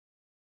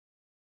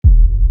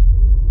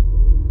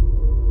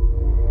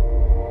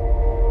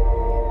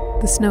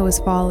The snow is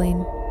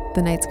falling,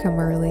 the nights come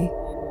early,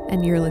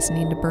 and you're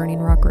listening to Burning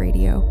Rock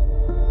Radio.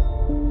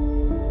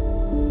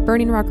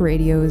 Burning Rock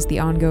Radio is the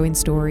ongoing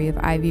story of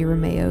Ivy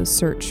Romeo's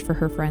search for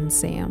her friend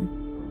Sam.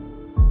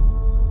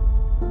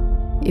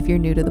 If you're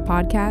new to the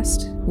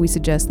podcast, we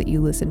suggest that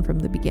you listen from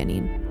the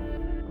beginning.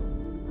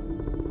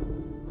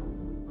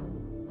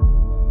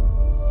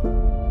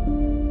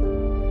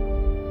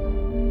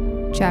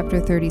 Chapter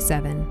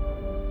 37,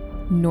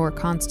 Nor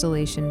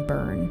Constellation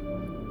Burn.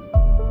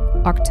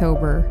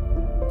 October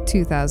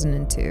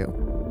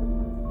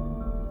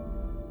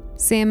 2002.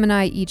 Sam and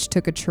I each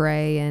took a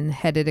tray and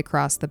headed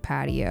across the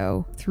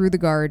patio, through the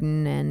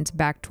garden, and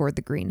back toward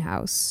the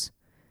greenhouse.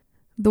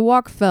 The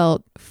walk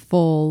felt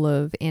full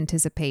of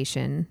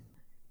anticipation.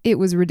 It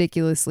was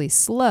ridiculously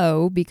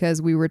slow because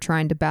we were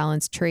trying to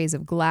balance trays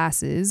of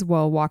glasses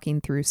while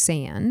walking through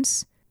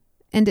sand.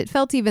 And it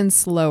felt even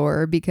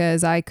slower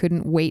because I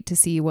couldn't wait to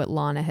see what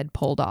Lana had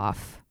pulled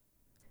off.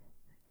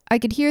 I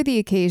could hear the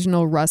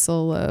occasional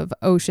rustle of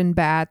ocean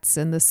bats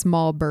and the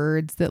small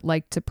birds that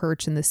liked to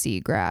perch in the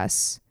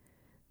seagrass.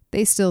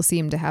 They still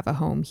seemed to have a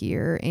home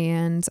here,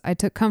 and I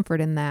took comfort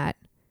in that.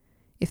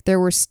 If there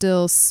were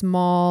still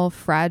small,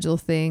 fragile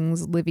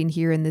things living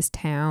here in this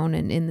town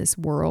and in this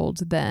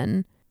world,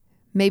 then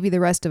maybe the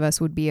rest of us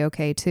would be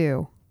okay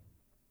too.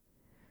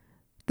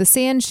 The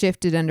sand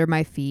shifted under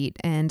my feet,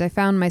 and I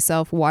found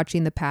myself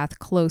watching the path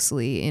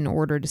closely in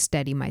order to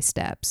steady my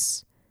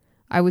steps.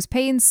 I was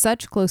paying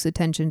such close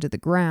attention to the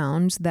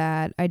ground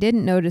that I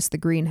didn't notice the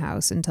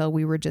greenhouse until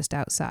we were just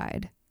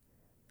outside.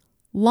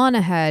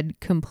 Lana had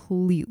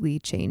completely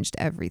changed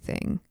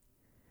everything.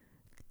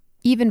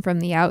 Even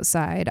from the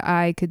outside,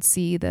 I could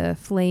see the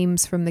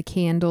flames from the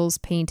candles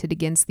painted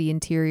against the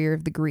interior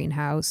of the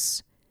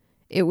greenhouse.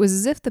 It was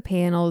as if the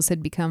panels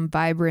had become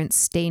vibrant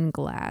stained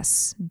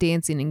glass,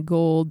 dancing in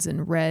golds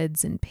and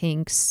reds and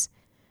pinks.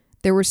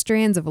 There were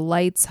strands of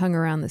lights hung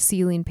around the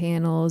ceiling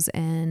panels,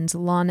 and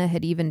Lana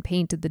had even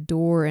painted the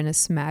door in a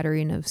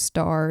smattering of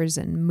stars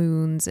and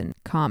moons and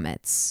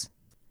comets.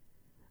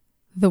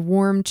 The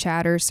warm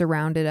chatter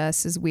surrounded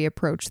us as we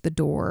approached the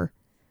door.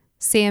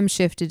 Sam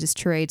shifted his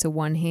tray to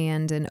one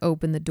hand and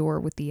opened the door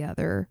with the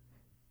other.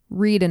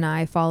 Reed and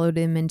I followed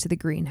him into the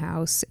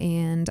greenhouse,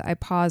 and I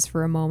paused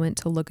for a moment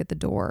to look at the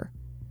door.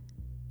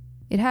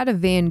 It had a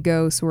Van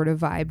Gogh sort of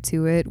vibe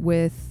to it,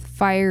 with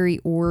fiery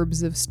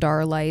orbs of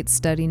starlight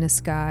studding a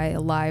sky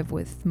alive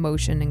with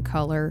motion and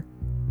color.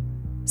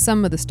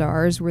 Some of the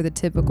stars were the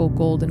typical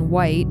gold and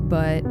white,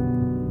 but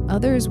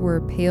others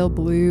were pale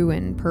blue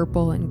and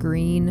purple and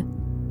green.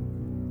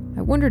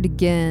 I wondered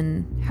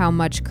again how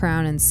much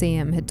Crown and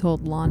Sam had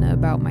told Lana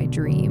about my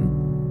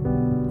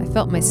dream. I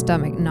felt my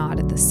stomach knot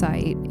at the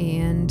sight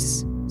and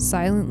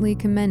silently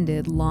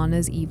commended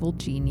Lana's evil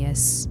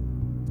genius.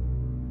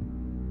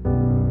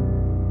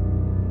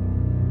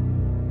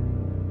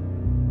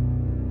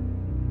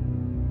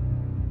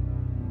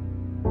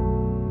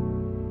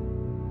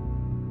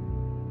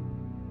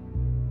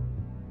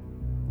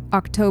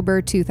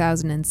 October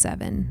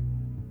 2007.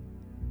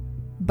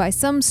 By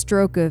some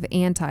stroke of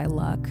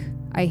anti-luck,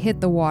 I hit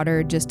the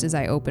water just as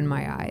I open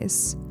my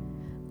eyes.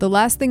 The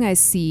last thing I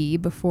see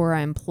before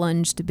I'm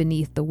plunged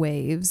beneath the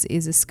waves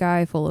is a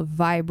sky full of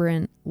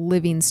vibrant,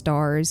 living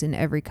stars in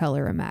every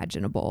color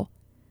imaginable.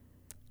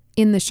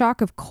 In the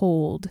shock of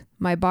cold,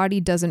 my body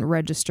doesn't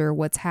register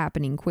what's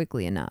happening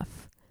quickly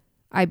enough.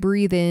 I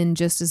breathe in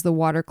just as the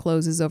water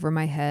closes over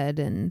my head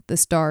and the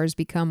stars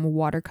become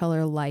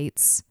watercolor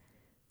lights.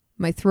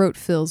 My throat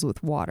fills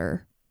with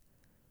water.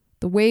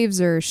 The waves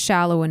are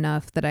shallow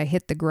enough that I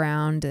hit the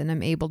ground and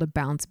I'm able to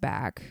bounce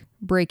back,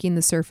 breaking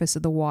the surface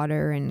of the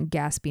water and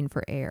gasping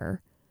for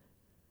air.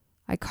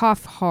 I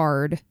cough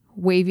hard,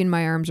 waving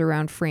my arms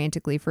around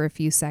frantically for a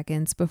few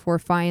seconds before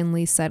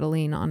finally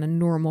settling on a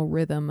normal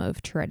rhythm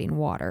of treading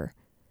water.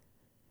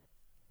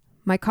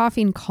 My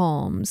coughing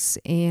calms,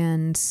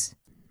 and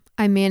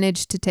I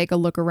manage to take a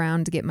look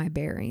around to get my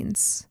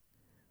bearings.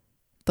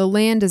 The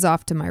land is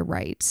off to my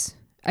right.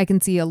 I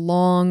can see a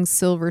long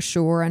silver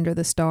shore under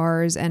the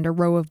stars and a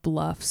row of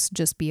bluffs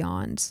just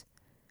beyond.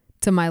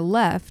 To my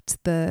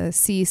left, the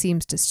sea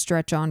seems to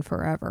stretch on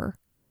forever.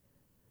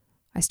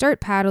 I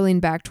start paddling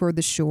back toward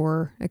the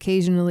shore,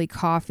 occasionally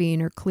coughing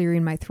or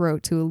clearing my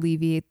throat to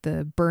alleviate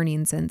the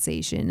burning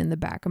sensation in the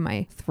back of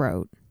my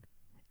throat.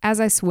 As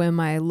I swim,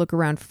 I look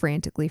around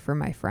frantically for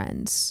my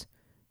friends.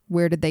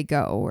 Where did they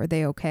go? Are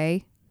they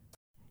okay?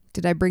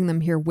 Did I bring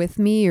them here with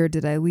me, or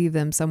did I leave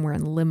them somewhere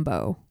in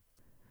limbo?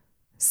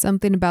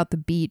 Something about the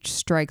beach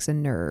strikes a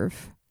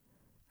nerve.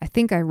 I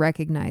think I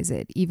recognize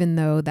it, even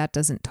though that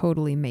doesn't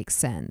totally make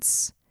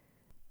sense.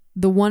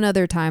 The one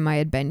other time I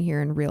had been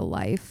here in real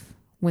life,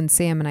 when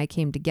Sam and I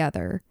came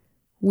together,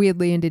 we had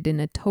landed in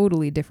a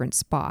totally different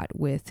spot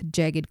with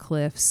jagged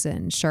cliffs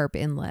and sharp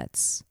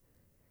inlets.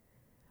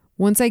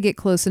 Once I get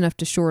close enough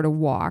to shore to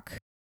walk,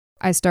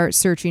 I start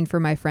searching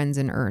for my friends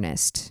in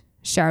earnest,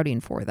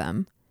 shouting for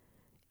them.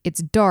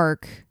 It's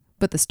dark,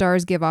 but the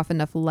stars give off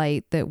enough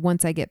light that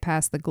once I get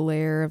past the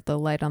glare of the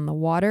light on the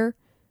water,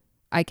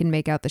 I can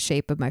make out the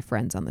shape of my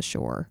friends on the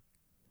shore.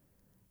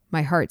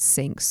 My heart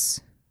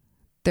sinks.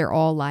 They're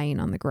all lying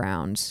on the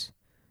ground.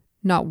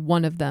 Not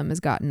one of them has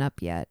gotten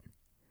up yet.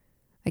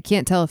 I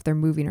can't tell if they're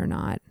moving or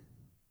not.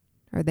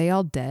 Are they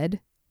all dead?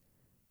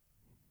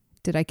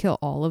 Did I kill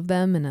all of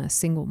them in a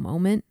single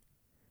moment?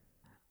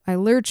 I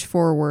lurch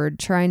forward,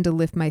 trying to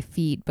lift my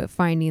feet, but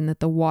finding that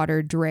the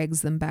water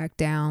drags them back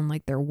down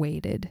like they're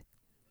weighted.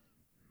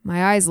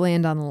 My eyes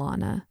land on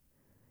Lana.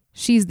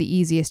 She's the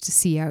easiest to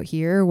see out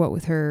here, what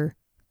with her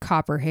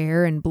copper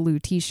hair and blue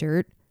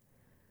t-shirt.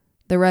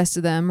 The rest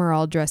of them are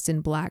all dressed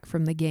in black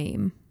from the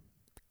game.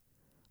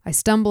 I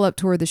stumble up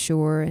toward the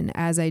shore, and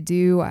as I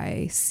do,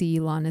 I see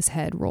Lana's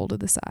head roll to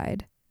the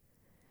side.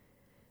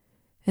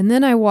 And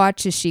then I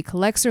watch as she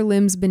collects her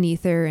limbs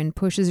beneath her and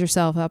pushes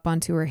herself up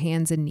onto her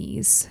hands and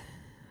knees.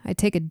 I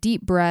take a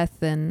deep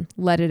breath and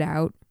let it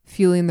out,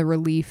 feeling the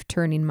relief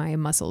turning my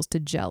muscles to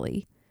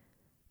jelly.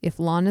 If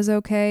Lana's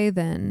okay,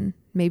 then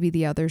maybe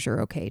the others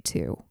are okay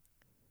too.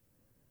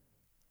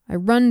 I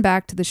run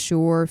back to the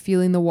shore,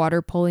 feeling the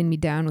water pulling me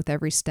down with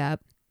every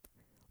step.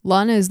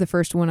 Lana is the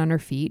first one on her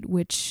feet,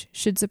 which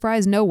should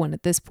surprise no one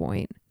at this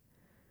point.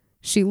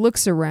 She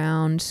looks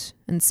around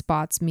and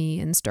spots me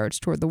and starts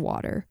toward the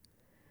water.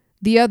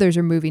 The others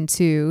are moving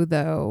too,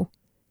 though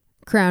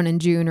Crown and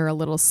June are a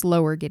little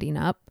slower getting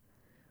up.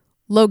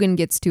 Logan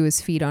gets to his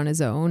feet on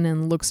his own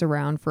and looks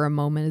around for a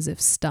moment as if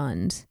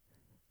stunned.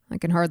 I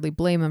can hardly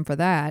blame him for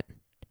that.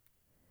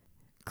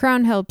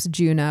 Crown helps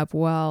June up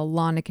while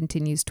Lana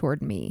continues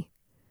toward me.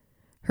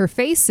 Her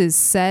face is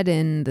set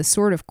in the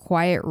sort of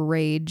quiet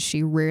rage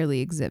she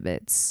rarely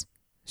exhibits.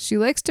 She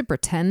likes to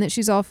pretend that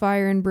she's all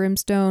fire and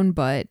brimstone,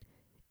 but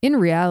in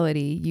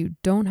reality, you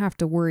don't have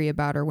to worry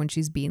about her when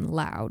she's being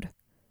loud.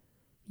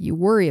 You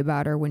worry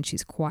about her when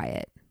she's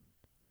quiet.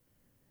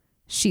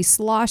 She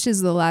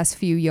sloshes the last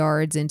few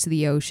yards into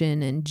the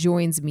ocean and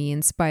joins me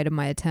in spite of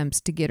my attempts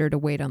to get her to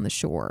wait on the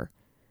shore.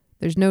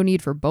 There's no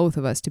need for both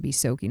of us to be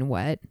soaking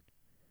wet.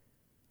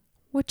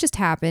 What just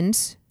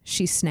happened?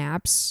 She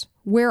snaps.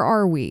 Where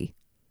are we?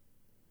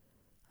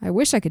 I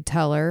wish I could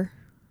tell her.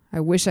 I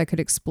wish I could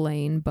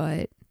explain,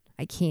 but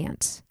I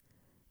can't.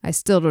 I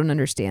still don't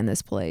understand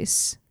this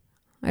place.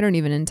 I don't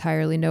even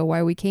entirely know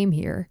why we came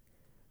here.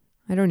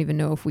 I don't even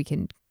know if we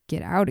can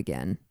get out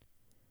again.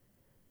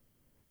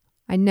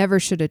 I never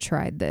should have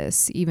tried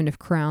this, even if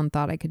Crown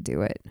thought I could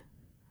do it.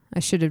 I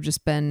should have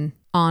just been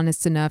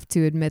honest enough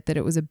to admit that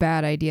it was a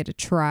bad idea to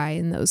try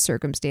in those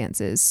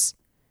circumstances.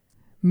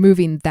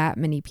 Moving that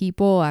many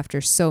people after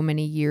so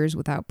many years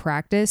without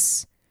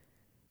practice,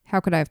 how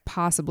could I have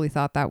possibly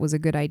thought that was a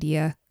good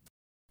idea?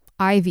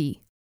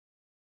 Ivy,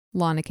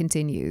 Lana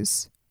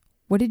continues.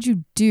 What did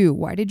you do?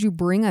 Why did you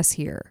bring us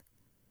here?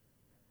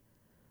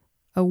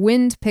 A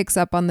wind picks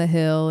up on the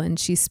hill and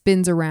she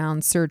spins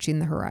around, searching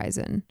the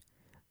horizon.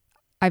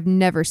 I've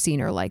never seen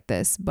her like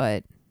this,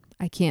 but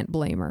I can't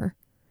blame her.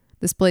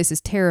 This place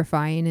is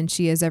terrifying and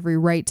she has every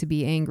right to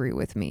be angry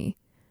with me.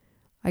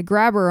 I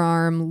grab her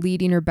arm,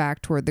 leading her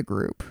back toward the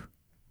group.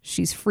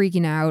 She's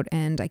freaking out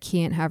and I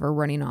can't have her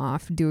running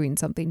off doing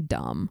something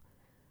dumb.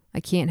 I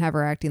can't have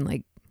her acting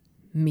like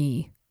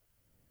me.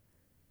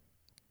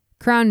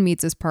 Crown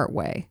meets us part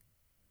way.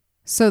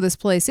 So this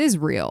place is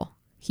real,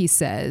 he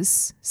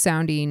says,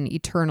 sounding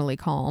eternally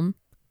calm.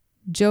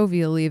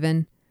 Jovial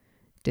even.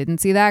 Didn't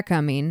see that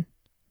coming.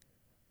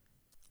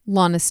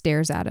 Lana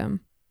stares at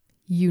him.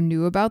 You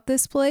knew about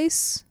this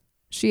place?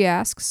 She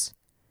asks.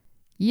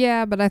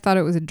 Yeah, but I thought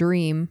it was a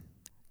dream,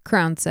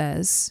 Crown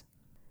says.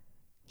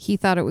 He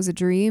thought it was a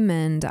dream,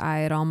 and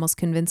I had almost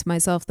convinced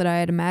myself that I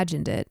had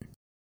imagined it.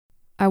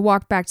 I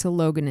walk back to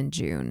Logan and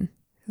June.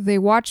 They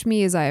watch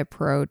me as I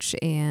approach,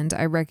 and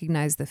I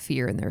recognize the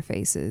fear in their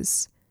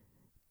faces.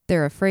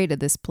 They're afraid of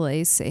this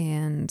place,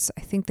 and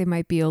I think they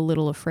might be a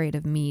little afraid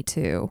of me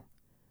too.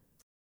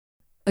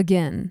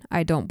 Again,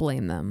 I don't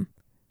blame them.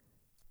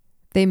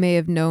 They may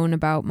have known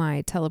about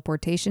my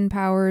teleportation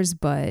powers,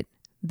 but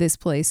this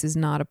place is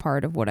not a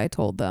part of what I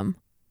told them.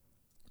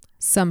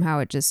 Somehow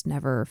it just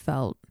never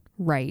felt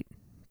right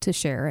to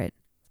share it.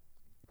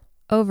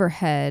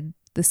 Overhead,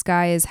 the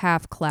sky is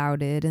half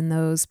clouded, and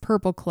those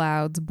purple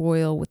clouds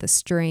boil with a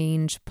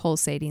strange,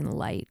 pulsating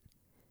light.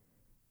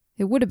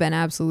 It would have been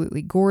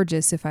absolutely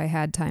gorgeous if I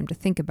had time to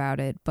think about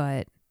it,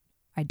 but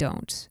I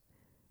don't.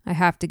 I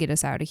have to get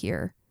us out of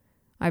here.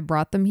 I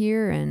brought them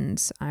here,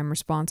 and I'm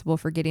responsible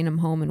for getting them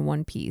home in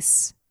one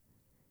piece.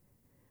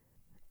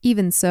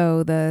 Even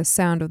so, the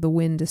sound of the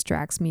wind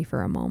distracts me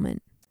for a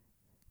moment.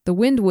 The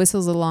wind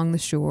whistles along the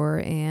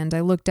shore, and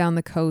I look down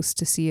the coast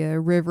to see a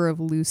river of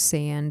loose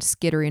sand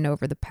skittering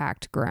over the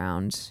packed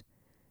ground.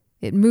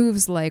 It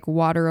moves like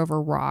water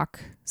over rock,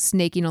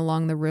 snaking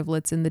along the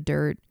rivulets in the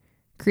dirt,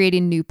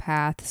 creating new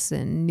paths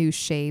and new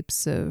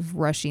shapes of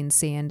rushing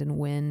sand and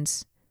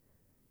wind.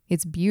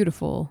 It's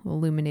beautiful,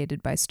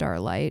 illuminated by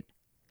starlight.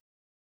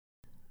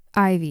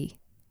 Ivy,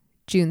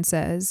 June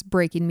says,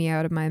 breaking me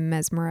out of my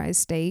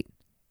mesmerized state.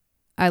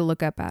 I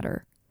look up at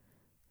her.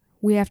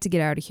 We have to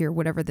get out of here,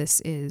 whatever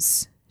this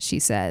is, she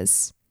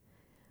says.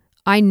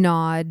 I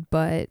nod,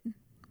 but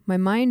my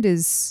mind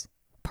is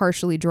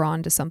partially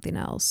drawn to something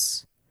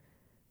else.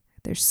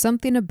 There's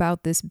something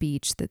about this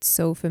beach that's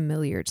so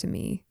familiar to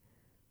me.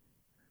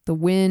 The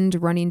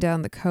wind running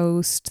down the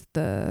coast,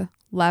 the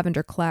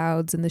lavender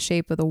clouds in the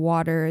shape of the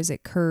water as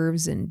it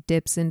curves and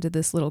dips into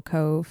this little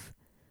cove.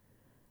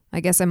 I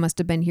guess I must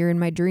have been here in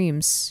my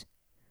dreams.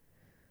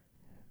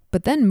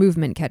 But then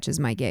movement catches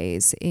my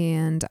gaze,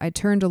 and I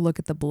turn to look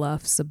at the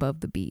bluffs above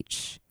the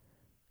beach.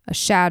 A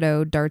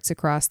shadow darts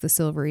across the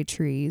silvery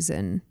trees,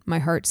 and my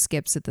heart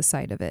skips at the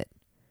sight of it.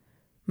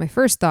 My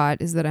first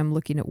thought is that I'm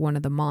looking at one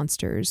of the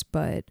monsters,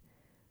 but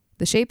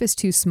the shape is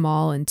too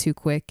small and too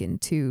quick and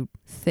too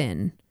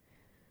thin.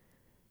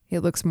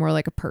 It looks more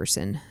like a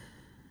person.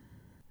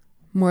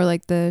 More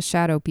like the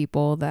shadow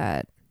people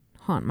that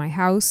haunt my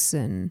house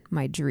and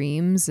my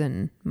dreams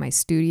and my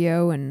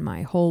studio and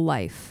my whole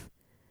life.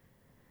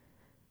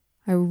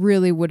 I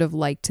really would have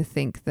liked to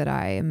think that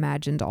I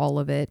imagined all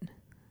of it,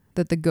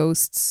 that the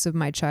ghosts of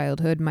my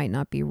childhood might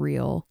not be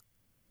real.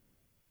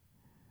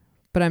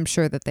 But I'm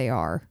sure that they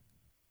are.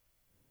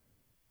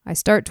 I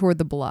start toward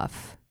the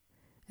bluff.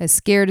 As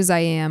scared as I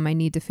am, I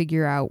need to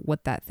figure out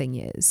what that thing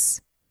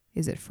is.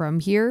 Is it from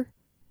here?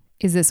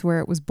 Is this where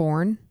it was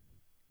born?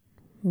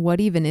 What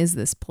even is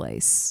this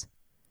place?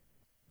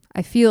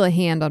 I feel a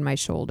hand on my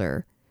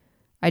shoulder.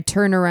 I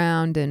turn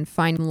around and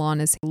find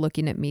Lana's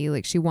looking at me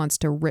like she wants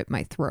to rip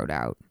my throat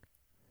out.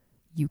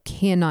 You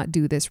cannot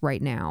do this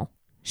right now,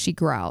 she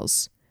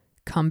growls.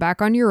 Come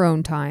back on your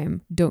own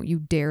time. Don't you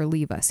dare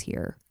leave us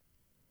here.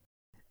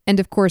 And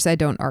of course I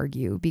don't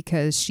argue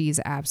because she's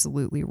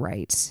absolutely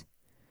right.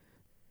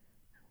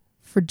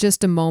 For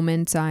just a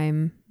moment,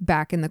 I'm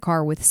back in the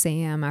car with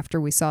Sam after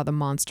we saw the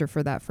monster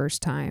for that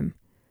first time.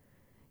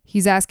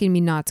 He's asking me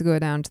not to go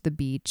down to the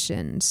beach,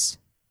 and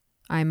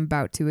I'm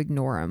about to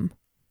ignore him.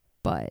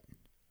 But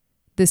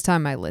this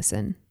time I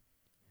listen.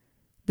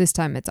 This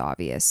time it's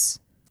obvious.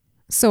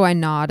 So I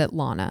nod at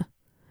Lana.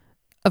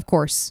 Of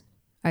course,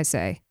 I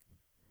say.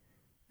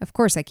 Of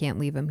course I can't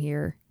leave him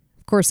here.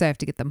 Of course I have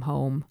to get them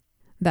home.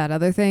 That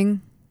other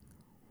thing?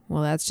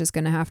 Well, that's just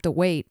going to have to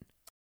wait.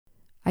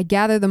 I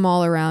gather them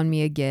all around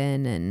me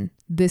again, and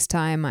this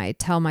time I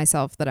tell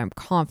myself that I'm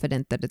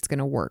confident that it's going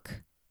to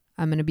work.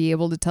 I'm going to be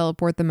able to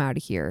teleport them out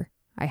of here.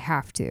 I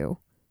have to.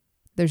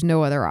 There's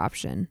no other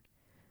option.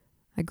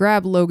 I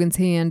grab Logan's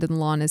hand and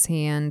Lana's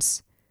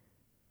hands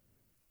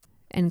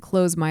and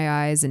close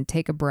my eyes and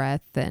take a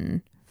breath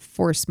and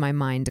force my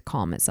mind to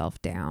calm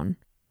itself down.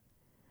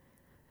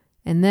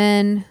 And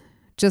then,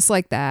 just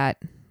like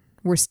that,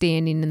 we're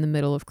standing in the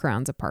middle of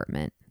Crown's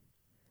apartment.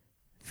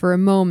 For a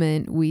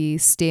moment, we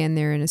stand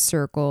there in a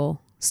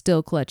circle,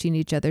 still clutching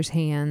each other's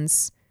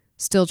hands,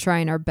 still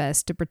trying our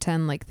best to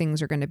pretend like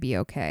things are going to be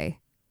okay.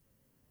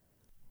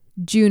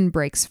 June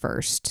breaks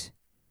first.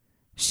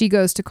 She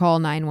goes to call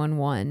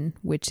 911,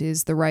 which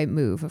is the right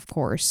move, of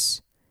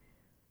course.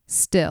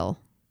 Still,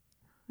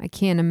 I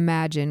can't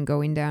imagine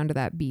going down to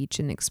that beach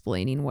and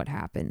explaining what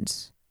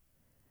happened.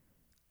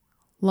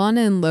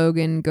 Lana and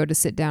Logan go to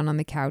sit down on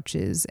the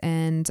couches,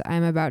 and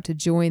I'm about to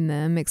join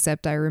them,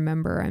 except I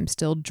remember I'm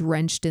still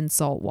drenched in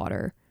salt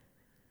water.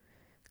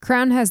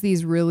 Crown has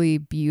these really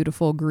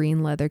beautiful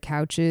green leather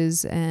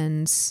couches,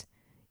 and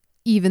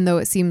even though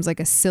it seems like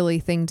a silly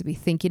thing to be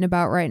thinking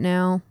about right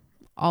now,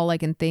 all I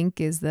can think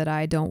is that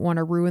I don't want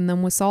to ruin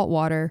them with salt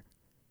water.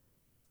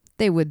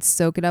 They would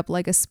soak it up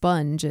like a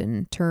sponge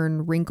and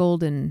turn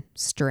wrinkled and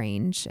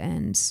strange,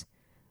 and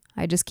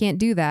I just can't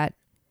do that.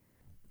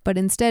 But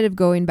instead of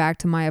going back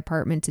to my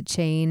apartment to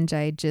change,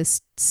 I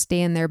just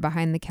stand there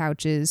behind the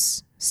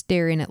couches,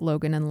 staring at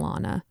Logan and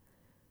Lana.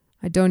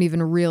 I don't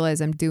even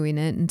realize I'm doing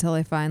it until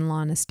I find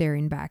Lana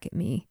staring back at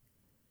me.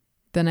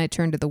 Then I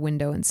turn to the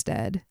window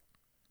instead.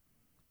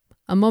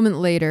 A moment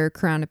later,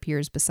 Crown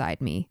appears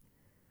beside me.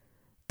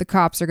 The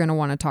cops are going to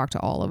want to talk to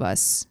all of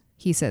us,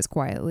 he says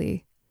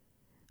quietly.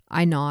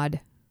 I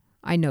nod.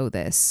 I know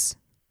this.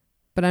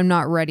 But I'm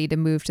not ready to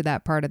move to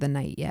that part of the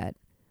night yet.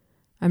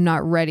 I'm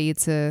not ready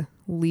to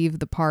leave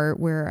the part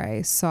where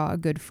I saw a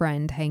good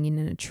friend hanging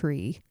in a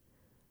tree.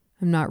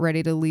 I'm not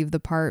ready to leave the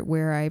part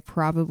where I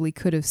probably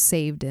could have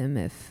saved him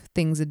if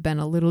things had been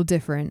a little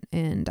different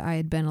and I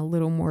had been a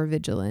little more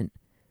vigilant.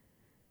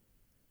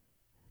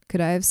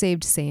 Could I have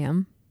saved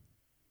Sam?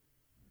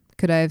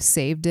 Could I have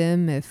saved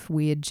him if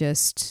we had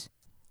just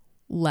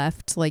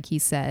left like he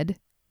said?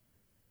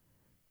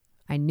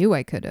 I knew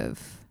I could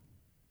have.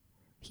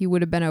 He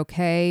would have been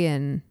okay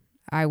and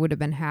I would have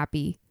been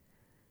happy.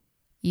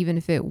 Even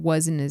if it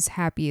wasn't as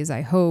happy as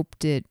I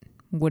hoped, it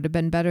would have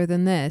been better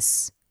than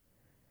this.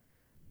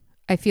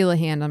 I feel a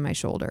hand on my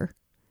shoulder.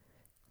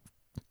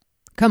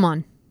 Come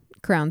on,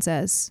 Crown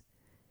says.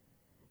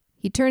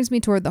 He turns me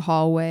toward the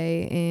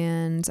hallway,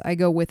 and I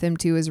go with him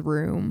to his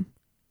room.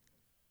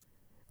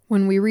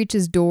 When we reach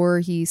his door,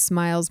 he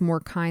smiles more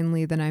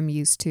kindly than I'm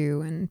used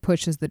to and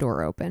pushes the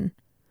door open.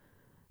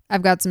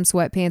 I've got some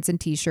sweatpants and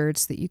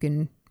t-shirts that you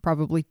can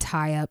probably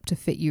tie up to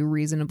fit you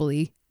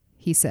reasonably,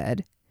 he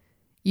said.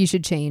 You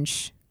should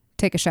change.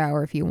 Take a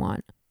shower if you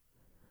want.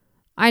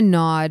 I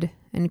nod,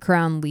 and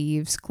Crown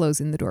leaves,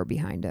 closing the door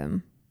behind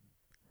him.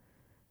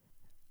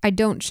 I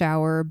don't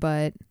shower,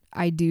 but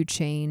I do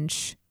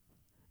change.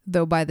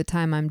 though by the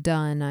time I'm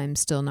done, I'm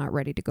still not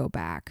ready to go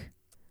back.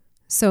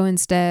 So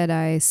instead,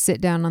 I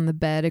sit down on the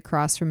bed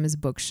across from his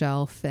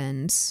bookshelf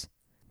and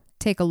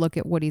take a look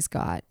at what he's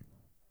got.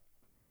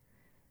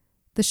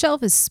 The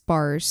shelf is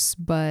sparse,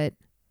 but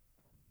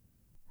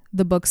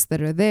the books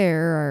that are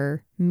there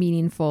are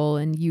meaningful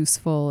and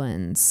useful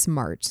and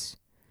smart.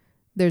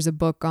 There's a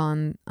book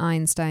on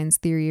Einstein's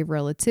theory of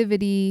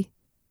relativity,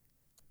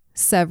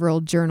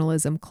 several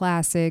journalism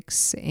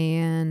classics,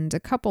 and a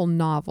couple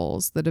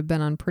novels that have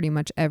been on pretty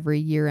much every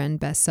year-end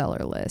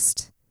bestseller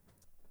list.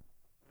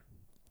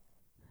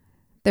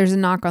 There's a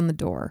knock on the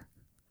door.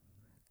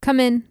 "Come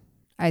in,"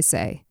 I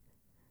say.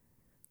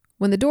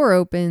 When the door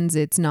opens,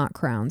 it's not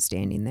Crown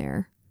standing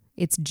there.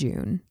 It's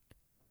June.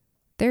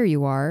 "There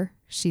you are,"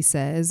 she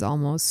says,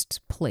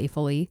 almost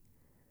playfully.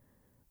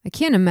 I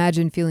can't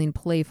imagine feeling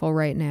playful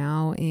right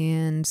now,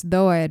 and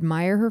though I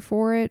admire her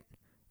for it,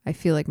 I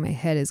feel like my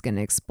head is going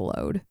to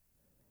explode.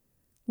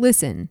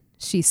 "Listen,"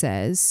 she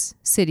says,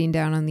 sitting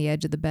down on the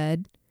edge of the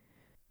bed.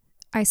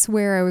 "I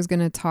swear I was going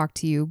to talk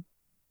to you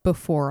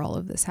before all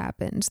of this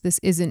happened. This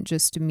isn't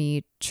just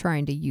me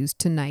trying to use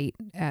tonight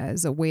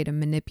as a way to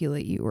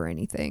manipulate you or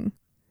anything."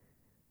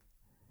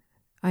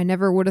 "I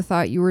never would have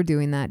thought you were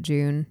doing that,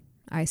 June,"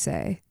 I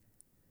say.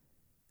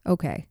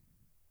 "Okay.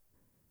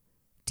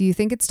 Do you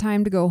think it's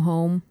time to go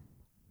home?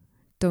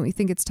 Don't you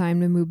think it's time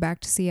to move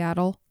back to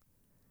Seattle?"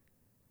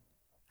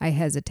 I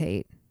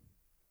hesitate.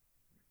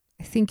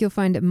 "I think you'll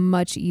find it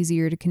much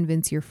easier to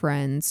convince your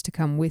friends to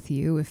come with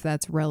you if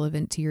that's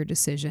relevant to your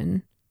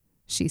decision,"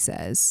 she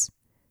says.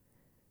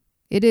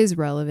 It is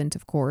relevant,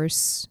 of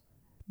course.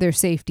 Their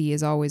safety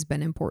has always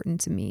been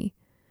important to me.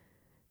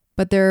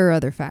 But there are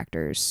other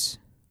factors.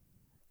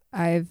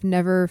 I've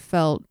never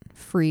felt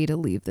free to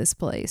leave this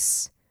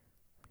place.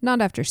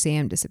 Not after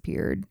Sam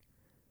disappeared.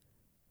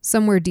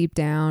 Somewhere deep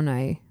down,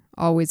 I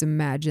always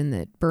imagined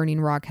that Burning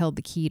Rock held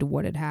the key to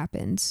what had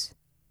happened.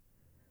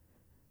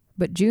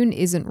 But June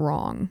isn't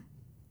wrong.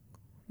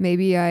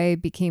 Maybe I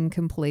became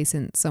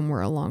complacent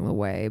somewhere along the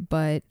way,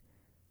 but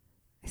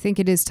I think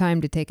it is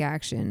time to take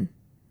action.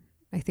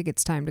 I think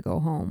it's time to go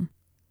home.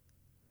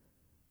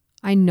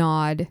 I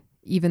nod,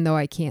 even though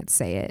I can't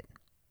say it.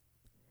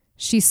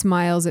 She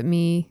smiles at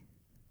me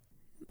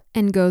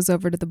and goes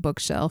over to the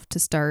bookshelf to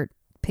start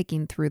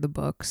picking through the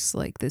books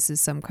like this is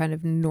some kind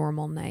of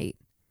normal night.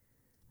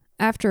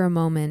 After a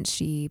moment,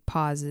 she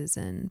pauses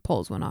and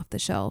pulls one off the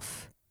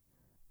shelf.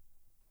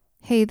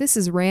 "Hey, this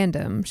is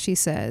random," she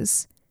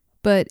says,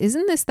 "but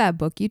isn't this that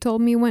book you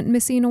told me went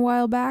missing a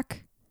while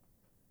back?"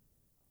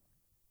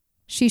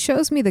 She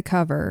shows me the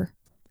cover,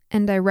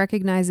 and I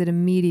recognize it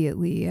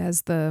immediately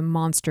as the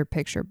monster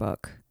picture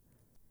book.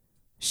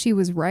 She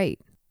was right.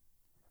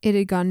 It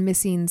had gone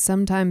missing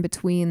sometime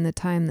between the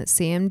time that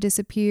Sam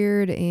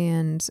disappeared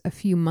and a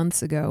few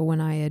months ago when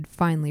I had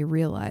finally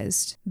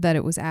realized that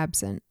it was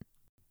absent.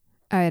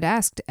 I had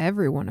asked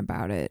everyone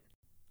about it.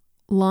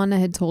 Lana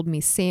had told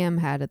me Sam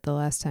had it the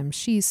last time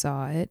she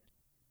saw it,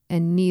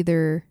 and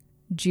neither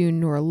June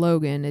nor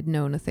Logan had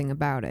known a thing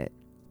about it.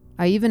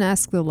 I even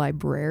asked the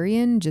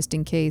librarian just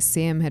in case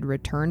Sam had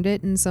returned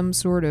it in some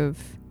sort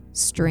of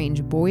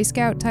strange Boy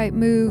Scout type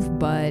move,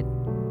 but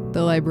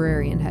the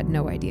librarian had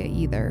no idea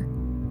either.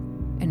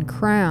 And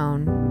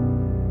Crown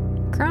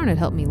had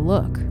helped me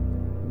look.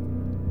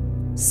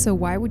 So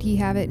why would he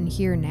have it in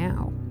here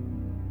now?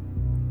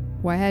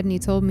 Why hadn't he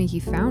told me he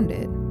found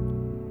it?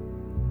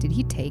 Did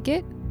he take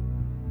it?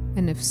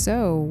 And if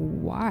so,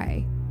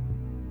 why?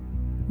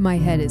 My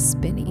head is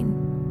spinning.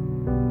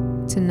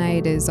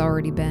 Tonight has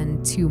already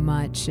been too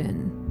much,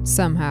 and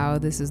somehow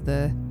this is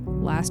the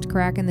last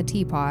crack in the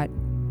teapot.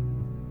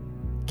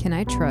 Can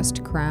I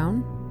trust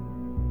Crown?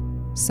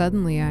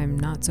 Suddenly, I'm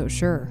not so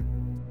sure.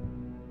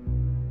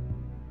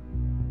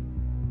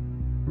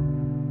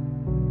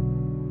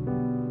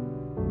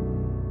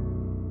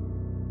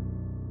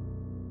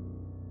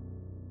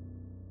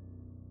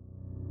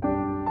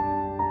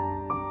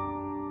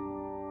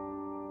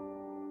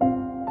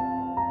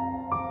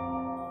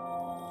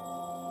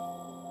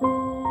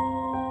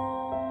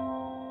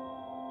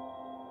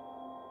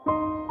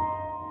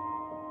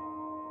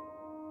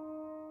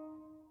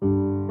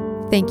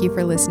 Thank you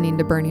for listening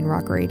to Burning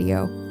Rock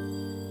Radio.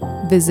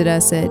 Visit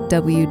us at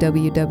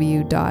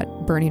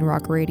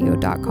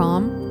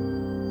www.burningrockradio.com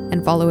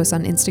and follow us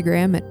on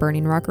Instagram at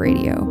Burning Rock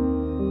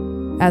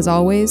Radio. As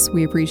always,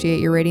 we appreciate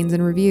your ratings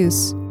and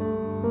reviews.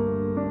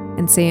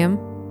 And Sam,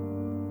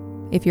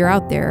 if you're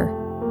out there,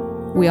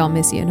 we all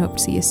miss you and hope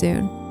to see you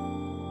soon.